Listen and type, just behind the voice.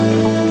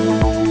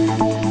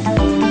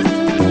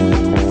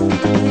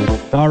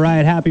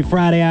Happy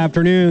Friday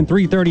afternoon.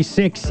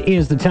 3:36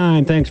 is the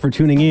time. Thanks for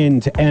tuning in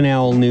to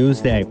NL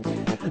Newsday.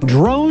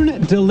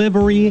 Drone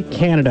Delivery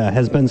Canada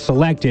has been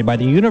selected by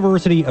the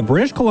University of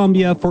British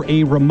Columbia for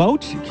a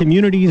remote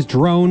communities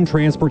drone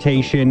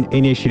transportation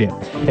initiative.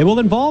 It will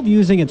involve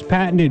using its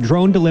patented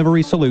drone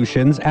delivery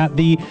solutions at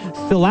the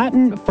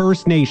Tsilatten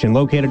First Nation,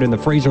 located in the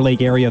Fraser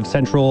Lake area of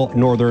central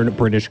northern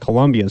British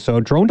Columbia. So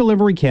Drone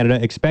Delivery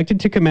Canada expected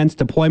to commence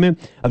deployment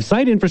of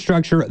site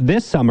infrastructure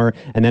this summer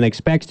and then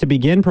expects to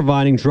begin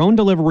providing drone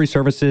delivery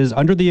services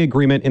under the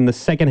agreement in the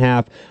second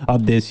half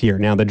of this year.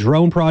 Now, the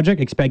drone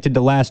project expected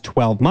to last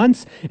 12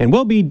 months and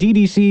will be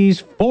DDC's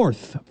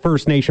fourth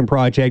First Nation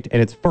project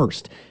and its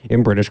first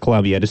in British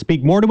Columbia. To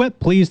speak more to it,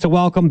 pleased to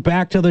welcome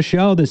back to the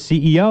show the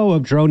CEO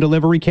of Drone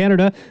Delivery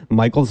Canada,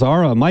 Michael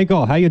Zara.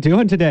 Michael, how you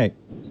doing today?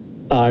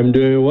 I'm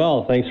doing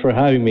well. Thanks for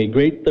having me.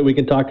 Great that we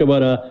can talk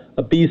about a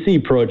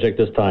BC project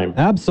this time.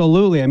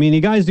 Absolutely. I mean, you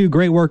guys do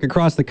great work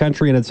across the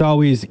country, and it's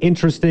always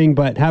interesting,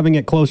 but having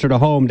it closer to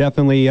home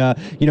definitely,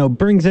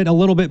 brings it a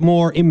little bit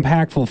more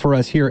impactful for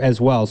us here as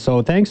well.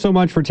 So thanks so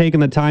much for taking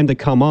the time to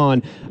come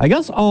on. I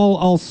guess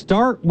I'll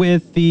start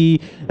with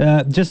the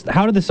just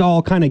how did this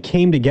all kind of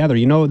came together?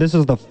 You know, this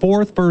is the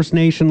fourth First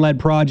Nation-led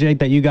project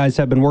that you guys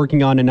have been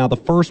working on, and now the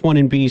first one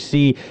in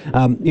BC.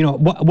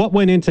 What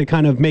went into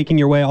kind of making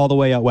your way all the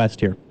way out west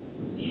here?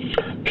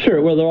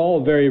 Sure. Well, they're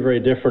all very, very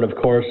different, of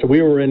course. So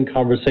we were in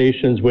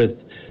conversations with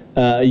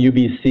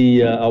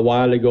UBC a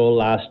while ago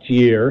last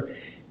year,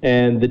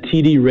 and the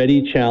TD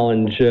Ready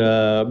Challenge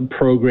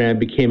program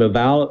became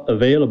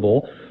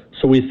available.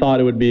 So we thought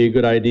it would be a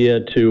good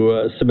idea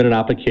to submit an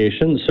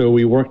application. So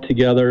we worked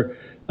together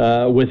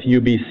with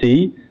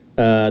UBC,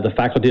 the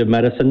Faculty of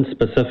Medicine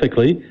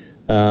specifically,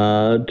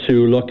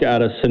 to look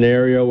at a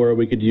scenario where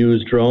we could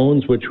use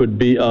drones, which would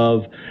be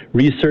of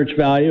research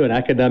value and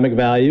academic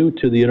value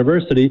to the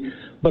university,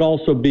 but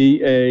also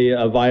be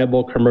a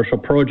viable commercial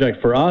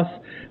project for us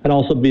and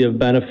also be of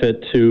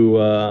benefit to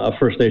a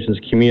First Nations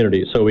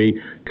community. So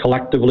we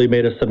collectively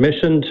made a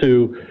submission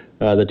to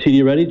the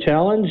TD Ready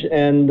Challenge,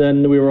 and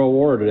then we were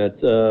awarded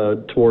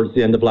it towards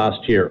the end of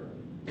last year.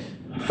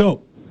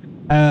 So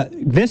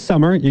this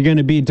summer, you're going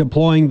to be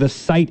deploying the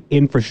site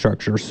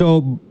infrastructure.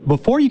 So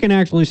before you can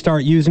actually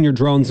start using your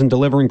drones and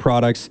delivering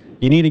products,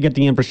 you need to get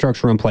the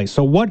infrastructure in place.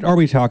 So what are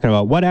we talking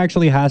about? What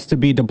actually has to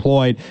be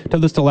deployed to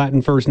the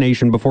Tsilatten First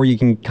Nation before you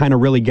can kind of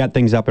really get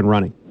things up and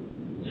running?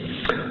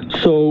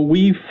 So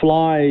we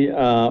fly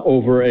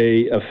over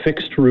a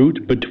fixed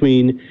route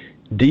between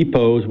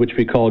depots, which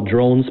we call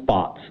drone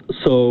spots.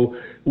 So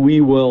we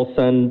will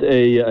send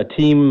a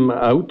team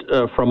out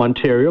from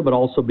Ontario, but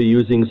also be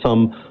using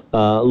some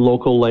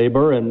local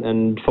labor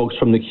and folks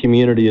from the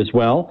community as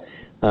well,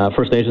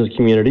 First Nations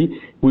community.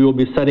 We will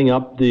be setting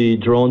up the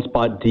drone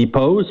spot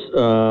depots,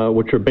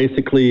 which are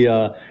basically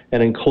an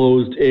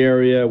enclosed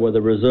area where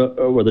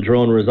the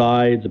drone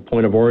resides, a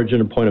point of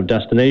origin, a point of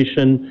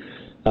destination,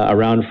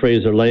 around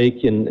Fraser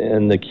Lake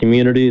and the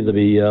community. There'll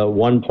be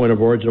one point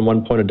of origin,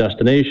 one point of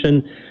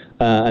destination.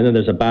 And then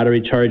there's a battery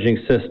charging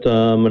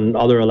system and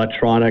other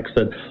electronics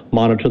that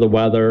monitor the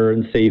weather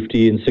and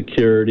safety and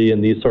security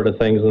and these sort of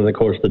things, and of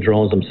course the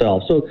drones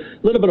themselves. So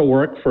a little bit of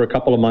work for a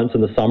couple of months in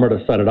the summer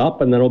to set it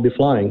up, and then we'll be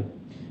flying.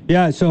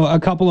 Yeah, so a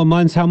couple of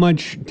months, how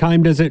much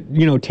time does it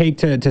take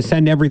to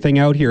send everything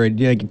out here?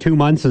 Like 2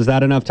 months, is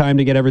that enough time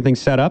to get everything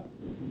set up?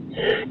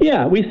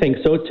 Yeah, we think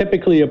so.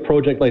 Typically a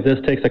project like this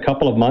takes a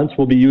couple of months.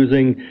 We'll be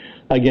using,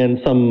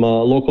 again, some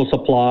local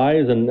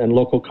supplies and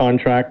local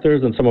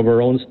contractors and some of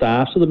our own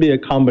staff. So there'll be a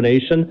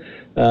combination,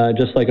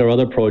 just like our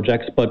other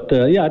projects. But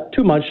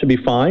 2 months should be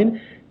fine.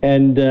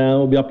 And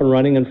we'll be up and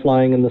running and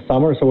flying in the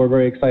summer. So we're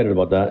very excited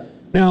about that.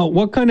 Now,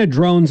 what kind of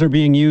drones are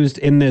being used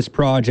in this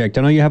project?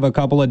 I know you have a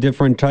couple of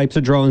different types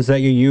of drones that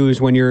you use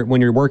when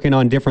you're working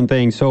on different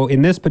things. So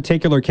in this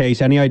particular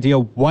case, any idea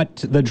what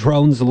the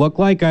drones look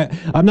like?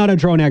 I'm not a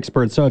drone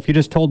expert, so if you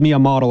just told me a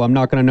model, I'm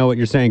not going to know what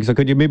you're saying. So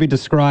could you maybe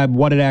describe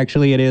what it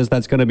is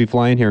that's going to be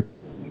flying here?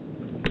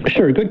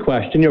 Sure, good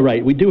question. You're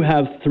right. We do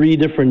have 3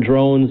 different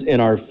drones in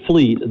our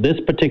fleet. This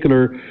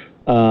particular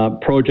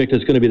project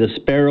is going to be the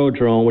Sparrow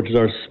drone, which is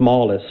our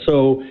smallest.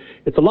 So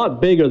it's a lot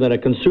bigger than a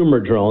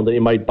consumer drone that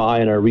you might buy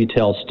in a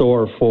retail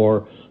store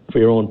for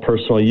your own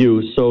personal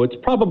use. So it's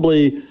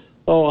probably,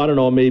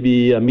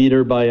 maybe a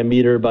meter by a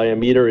meter by a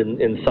meter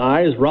in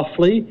size,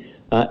 roughly.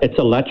 It's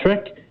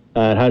electric.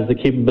 It has the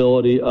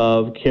capability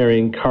of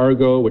carrying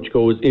cargo, which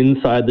goes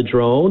inside the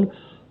drone,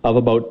 of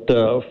about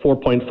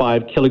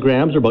 4.5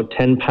 kilograms, or about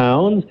 10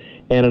 pounds.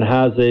 And it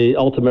has a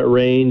ultimate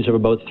range of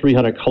about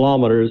 300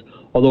 kilometers.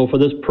 Although for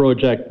this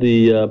project,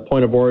 the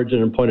point of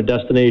origin and point of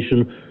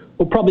destination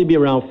will probably be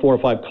around 4 or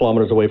 5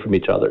 kilometers away from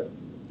each other.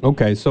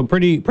 Okay, so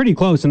pretty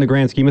close in the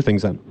grand scheme of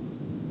things then.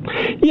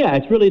 Yeah,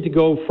 it's really to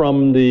go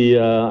from the,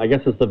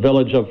 it's the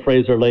village of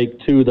Fraser Lake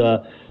to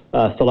the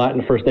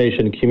Tsilatten First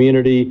Nation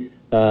community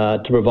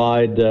to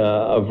provide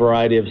a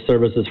variety of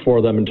services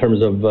for them in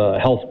terms of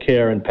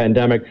healthcare and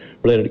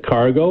pandemic-related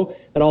cargo.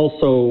 And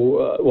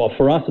also,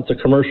 for us, it's a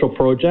commercial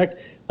project.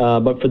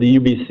 but for the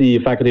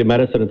UBC Faculty of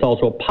Medicine, it's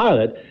also a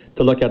pilot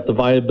to look at the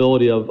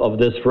viability of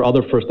this for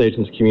other First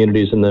Nations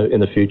communities in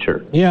the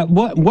future. Yeah,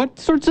 what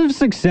sorts of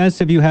success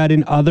have you had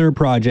in other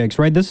projects,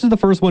 right? This is the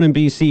first one in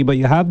BC, but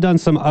you have done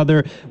some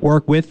other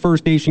work with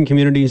First Nation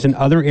communities in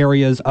other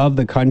areas of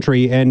the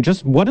country. And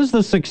just what has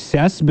the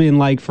success been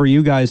like for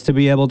you guys to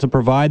be able to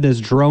provide this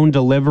drone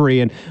delivery,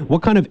 and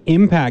what kind of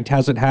impact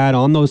has it had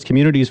on those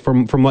communities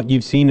from what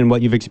you've seen and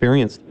what you've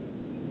experienced?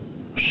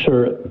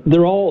 Sure.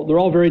 They're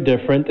all very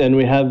different, and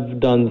we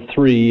have done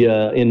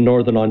 3 in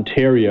Northern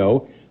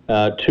Ontario.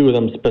 2 of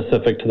them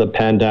specific to the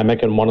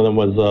pandemic, and one of them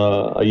was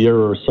a year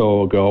or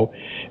so ago.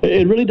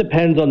 It really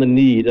depends on the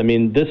need. I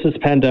mean, this is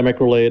pandemic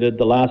related.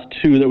 The last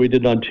 2 that we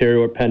did in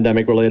Ontario are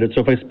pandemic related.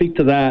 So if I speak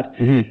to that,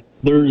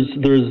 there's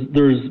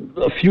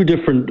a few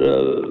different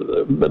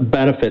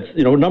benefits.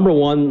 You know, number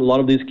one, a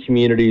lot of these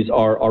communities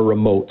are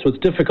remote, so it's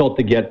difficult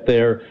to get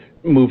there,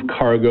 move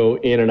cargo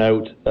in and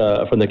out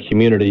from the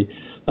community.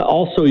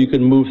 Also, you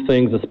can move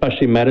things,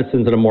 especially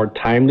medicines, in a more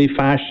timely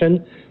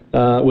fashion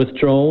with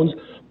drones.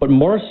 But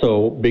more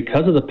so,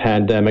 because of the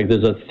pandemic,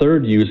 there's a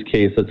third use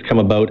case that's come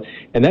about,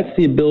 and that's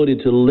the ability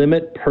to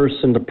limit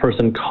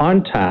person-to-person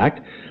contact,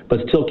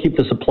 but still keep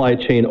the supply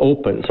chain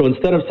open. So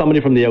instead of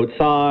somebody from the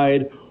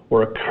outside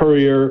or a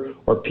courier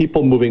or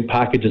people moving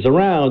packages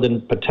around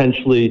and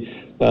potentially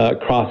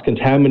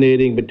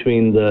cross-contaminating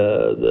between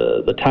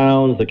the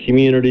towns, the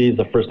communities,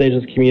 the First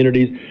Nations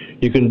communities,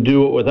 you can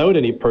do it without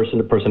any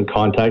person-to-person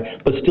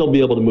contact, but still be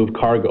able to move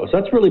cargo. So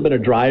that's really been a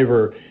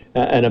driver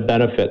and a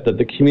benefit, that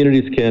the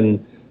communities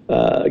can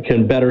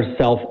better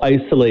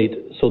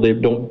self-isolate so they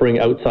don't bring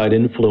outside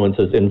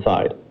influences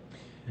inside.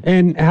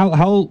 And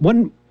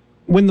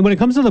when it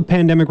comes to the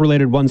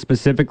pandemic-related ones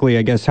specifically,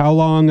 I guess, how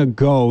long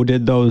ago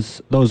did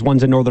those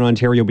ones in Northern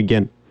Ontario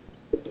begin?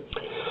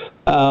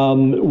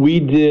 We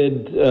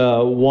did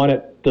one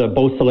at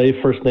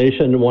Beausoleil First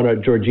Nation and one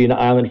at Georgina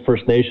Island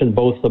First Nation,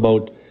 both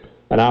about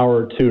an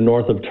hour or 2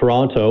 north of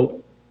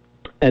Toronto.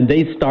 And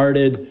they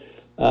started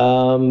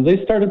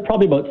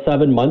probably about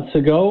 7 months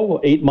ago,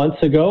 8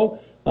 months ago.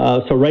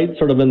 So right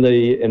sort of in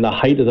the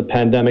height of the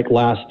pandemic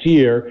last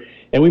year,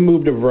 and we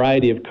moved a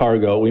variety of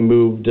cargo. We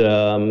moved,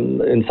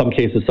 in some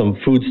cases, some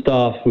food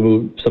stuff. We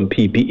moved some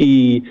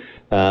PPE,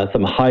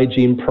 some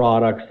hygiene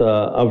products,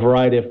 a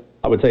variety of,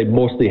 I would say,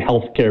 mostly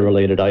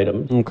healthcare-related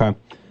items. Okay.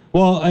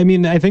 Well, I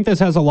mean, I think this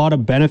has a lot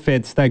of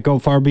benefits that go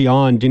far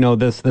beyond, you know,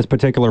 this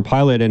particular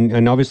pilot.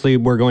 And obviously,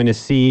 we're going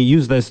to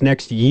use this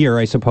next year,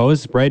 I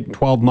suppose, right?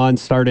 12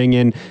 months starting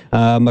in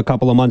a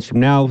couple of months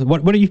from now.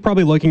 What are you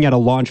probably looking at a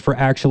launch for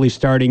actually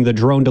starting the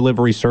drone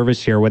delivery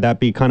service here? Would that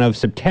be kind of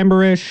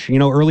September-ish, you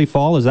know, early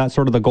fall? Is that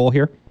sort of the goal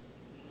here?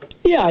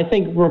 Yeah, I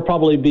think we'll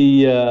probably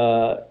be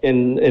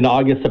in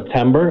August,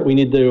 September. We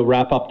need to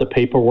wrap up the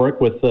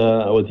paperwork with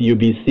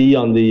UBC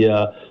on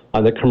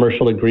the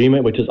commercial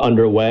agreement, which is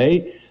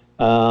underway.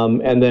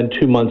 And then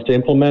 2 months to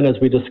implement, as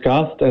we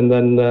discussed, and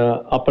then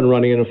up and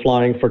running and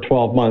flying for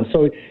 12 months.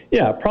 So,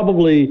 yeah,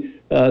 probably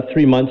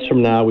 3 months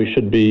from now, we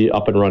should be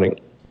up and running.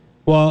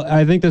 Well,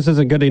 I think this is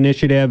a good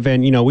initiative,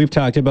 and, you know, we've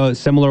talked about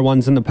similar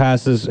ones in the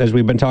past as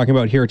we've been talking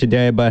about here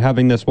today, but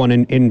having this one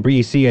in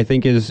BC, I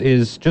think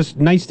is just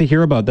nice to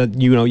hear about, that,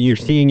 you know, you're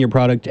seeing your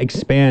product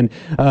expand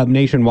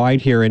nationwide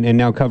here and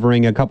now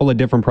covering a couple of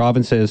different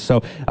provinces.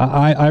 So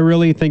I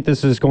really think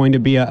this is going to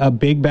be a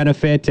big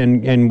benefit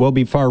and will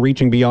be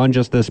far-reaching beyond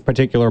just this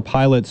particular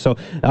pilot. So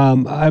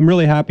I'm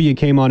really happy you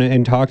came on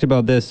and talked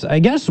about this. I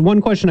guess one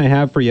question I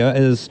have for you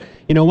is,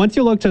 you know, once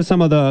you look to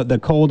some of the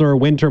colder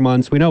winter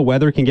months, we know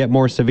weather can get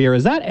more severe.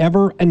 Is that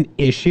ever an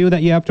issue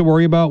that you have to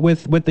worry about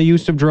with the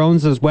use of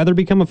drones? Does weather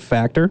become a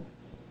factor?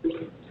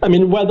 I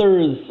mean, weather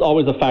is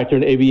always a factor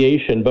in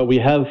aviation, but we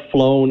have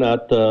flown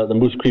at the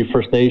Moose Cree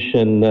First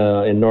Nation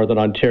in Northern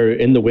Ontario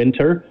in the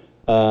winter.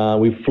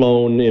 We've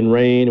flown in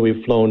rain,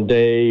 we've flown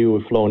day,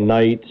 we've flown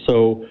night.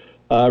 So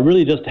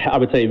really just, I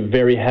would say,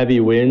 very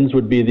heavy winds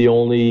would be the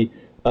only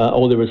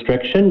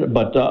restriction,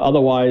 but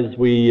otherwise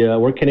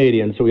we're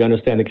Canadian, so we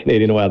understand the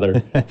Canadian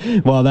weather.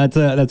 Well, that's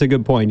a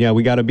good point. Yeah,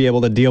 we got to be able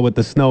to deal with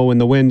the snow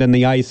and the wind and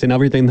the ice and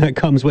everything that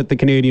comes with the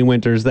Canadian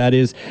winters. That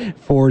is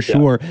for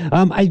sure.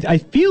 Yeah. I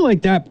feel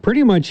like that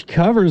pretty much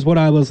covers what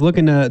I was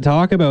looking to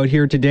talk about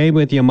here today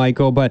with you,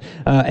 Michael. But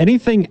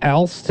anything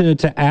else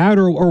to add,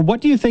 or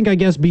what do you think? I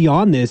guess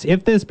beyond this,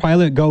 if this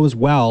pilot goes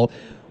well,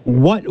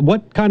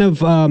 what kind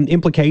of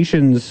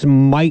implications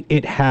might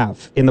it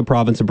have in the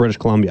province of British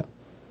Columbia?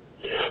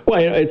 Well,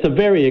 it's a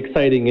very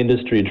exciting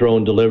industry,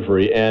 drone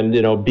delivery, and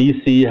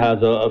BC has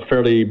a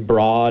fairly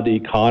broad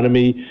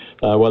economy,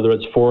 whether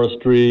it's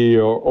forestry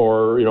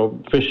or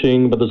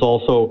fishing, but there's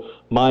also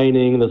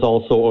mining, there's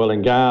also oil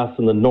and gas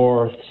in the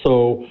north.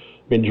 So,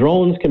 I mean,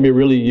 drones can be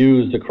really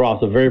used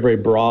across a very, very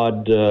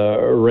broad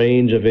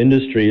range of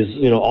industries,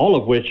 all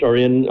of which are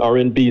in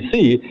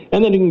BC,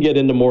 and then you can get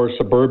into more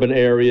suburban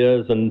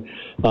areas and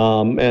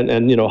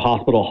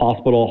hospital,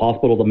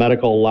 the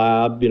medical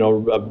lab,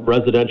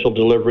 residential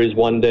deliveries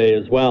one day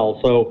as well.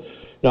 So,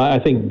 I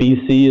think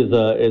BC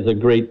is a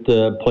great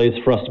place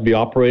for us to be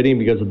operating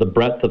because of the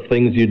breadth of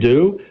things you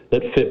do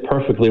that fit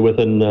perfectly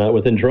within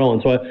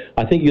drones. So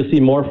I think you'll see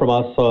more from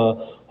us,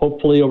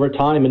 hopefully over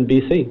time in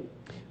BC.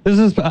 This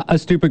is a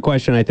stupid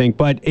question, I think,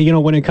 but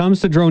when it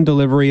comes to drone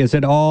delivery, is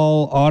it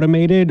all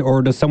automated,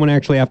 or does someone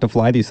actually have to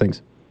fly these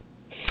things?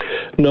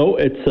 No,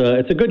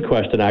 it's a good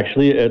question,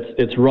 actually.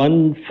 It's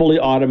run fully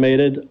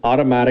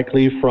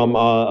automatically from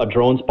a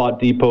drone spot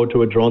depot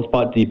to a drone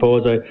spot depot,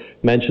 as I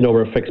mentioned,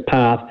 over a fixed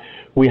path.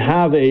 We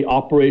have a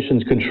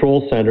operations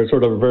control center,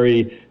 sort of a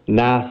very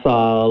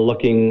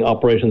NASA-looking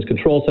operations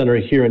control center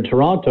here in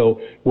Toronto,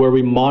 where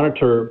we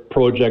monitor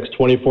projects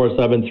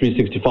 24/7,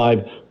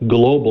 365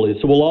 globally.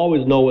 So we'll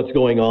always know what's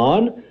going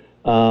on.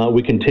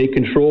 We can take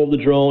control of the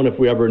drone if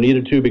we ever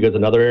needed to, because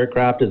another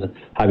aircraft is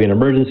having an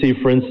emergency,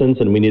 for instance,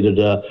 and we needed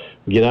to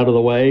get out of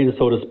the way,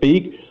 so to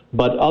speak.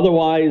 But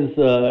otherwise,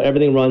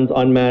 everything runs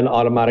unmanned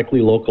automatically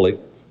locally.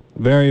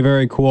 Very,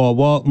 very cool.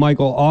 Well,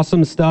 Michael,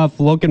 awesome stuff.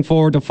 Looking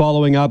forward to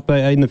following up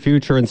in the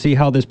future and see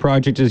how this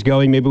project is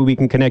going. Maybe we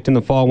can connect in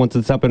the fall once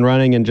it's up and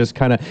running and just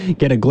kind of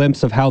get a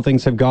glimpse of how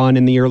things have gone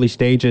in the early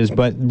stages.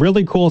 But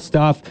really cool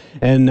stuff,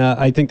 and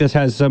I think this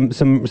has some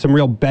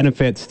real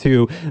benefits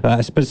to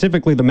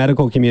specifically the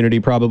medical community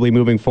probably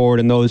moving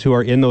forward, and those who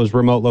are in those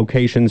remote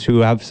locations who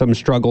have some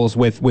struggles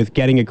with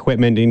getting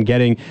equipment and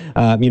getting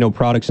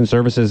products and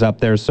services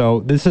up there. So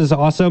this is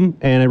awesome,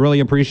 and I really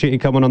appreciate you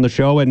coming on the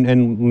show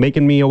and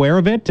making me aware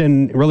of it,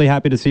 and really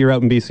happy to see you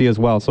out in BC as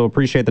well. So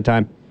appreciate the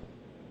time.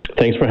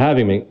 Thanks for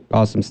having me.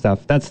 Awesome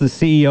stuff. That's the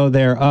CEO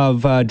there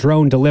of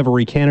Drone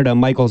Delivery Canada,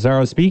 Michael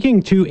Zaro,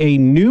 speaking to a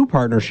new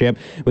partnership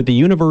with the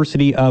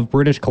University of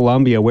British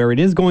Columbia, where it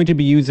is going to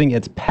be using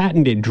its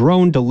patented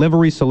drone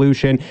delivery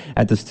solution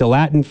at the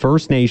Stilatin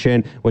First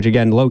Nation, which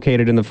again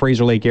located in the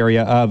Fraser Lake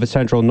area of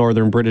central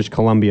northern British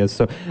Columbia.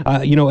 So,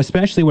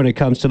 especially when it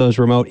comes to those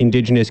remote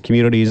Indigenous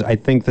communities, I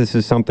think this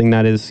is something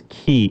that is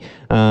key.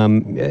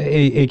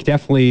 It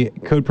definitely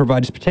could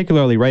provide,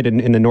 particularly right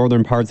in the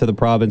northern parts of the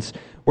province,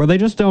 where they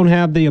just don't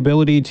have the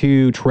ability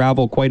to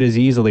travel quite as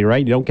easily,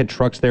 right? You don't get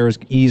trucks there as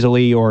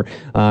easily, or,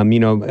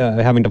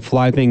 having to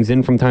fly things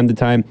in from time to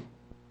time.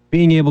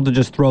 Being able to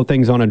just throw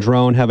things on a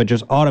drone, have it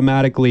just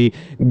automatically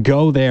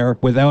go there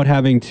without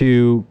having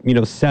to,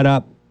 set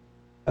up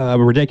a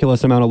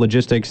ridiculous amount of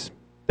logistics.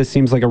 This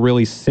seems like a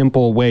really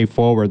simple way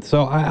forward.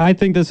 So I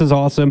think this is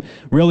awesome.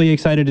 Really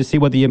excited to see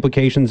what the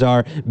implications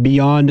are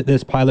beyond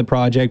this pilot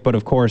project. But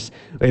of course,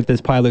 if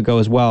this pilot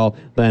goes well,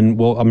 then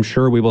I'm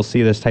sure we will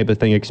see this type of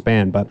thing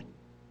expand. But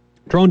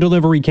Drone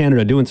Delivery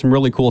Canada doing some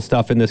really cool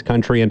stuff in this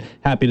country, and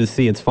happy to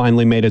see it's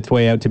finally made its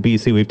way out to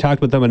BC. We've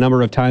talked with them a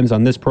number of times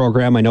on this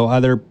program. I know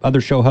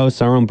other show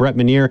hosts, our own Brett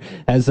Manier,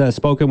 has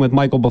spoken with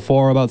Michael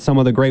before about some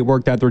of the great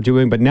work that they're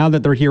doing, but now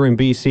that they're here in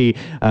BC,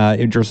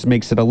 it just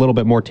makes it a little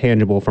bit more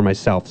tangible for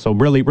myself. So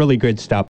really, really good stuff.